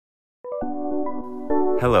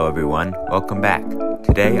Hello everyone, welcome back.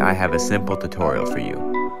 Today I have a simple tutorial for you.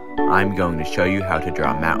 I'm going to show you how to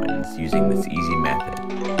draw mountains using this easy method.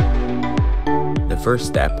 The first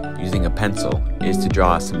step, using a pencil, is to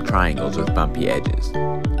draw some triangles with bumpy edges.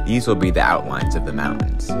 These will be the outlines of the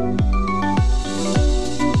mountains.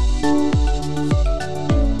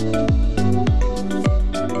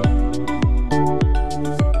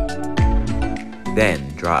 Then,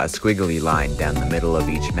 draw a squiggly line down the middle of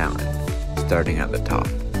each mountain, starting at the top.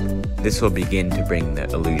 This will begin to bring the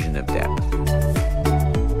illusion of depth.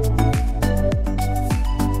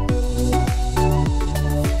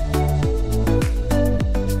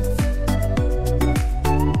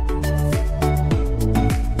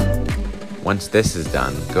 Once this is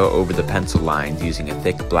done, go over the pencil lines using a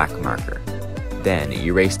thick black marker. Then,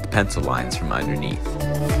 erase the pencil lines from underneath.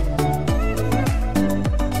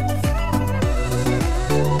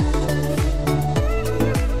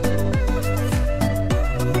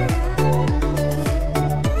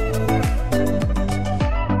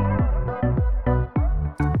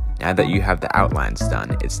 Now that you have the outlines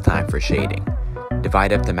done, it's time for shading.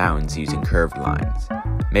 Divide up the mountains using curved lines.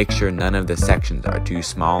 Make sure none of the sections are too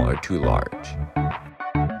small or too large.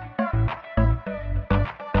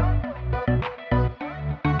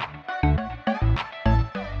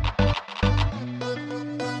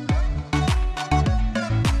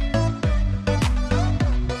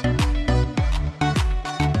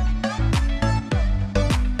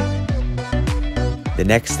 The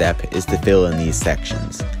next step is to fill in these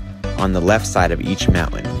sections. On the left side of each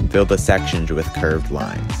mountain, fill the sections with curved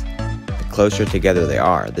lines. The closer together they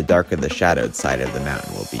are, the darker the shadowed side of the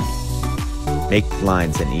mountain will be. Make the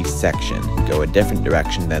lines in each section go a different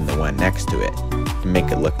direction than the one next to it to make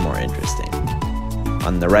it look more interesting.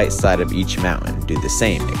 On the right side of each mountain, do the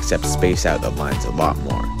same except space out the lines a lot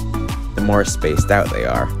more. The more spaced out they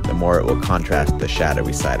are, the more it will contrast the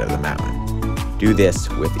shadowy side of the mountain. Do this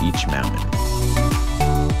with each mountain.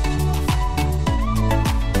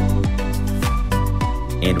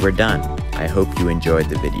 And we're done. I hope you enjoyed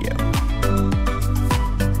the video.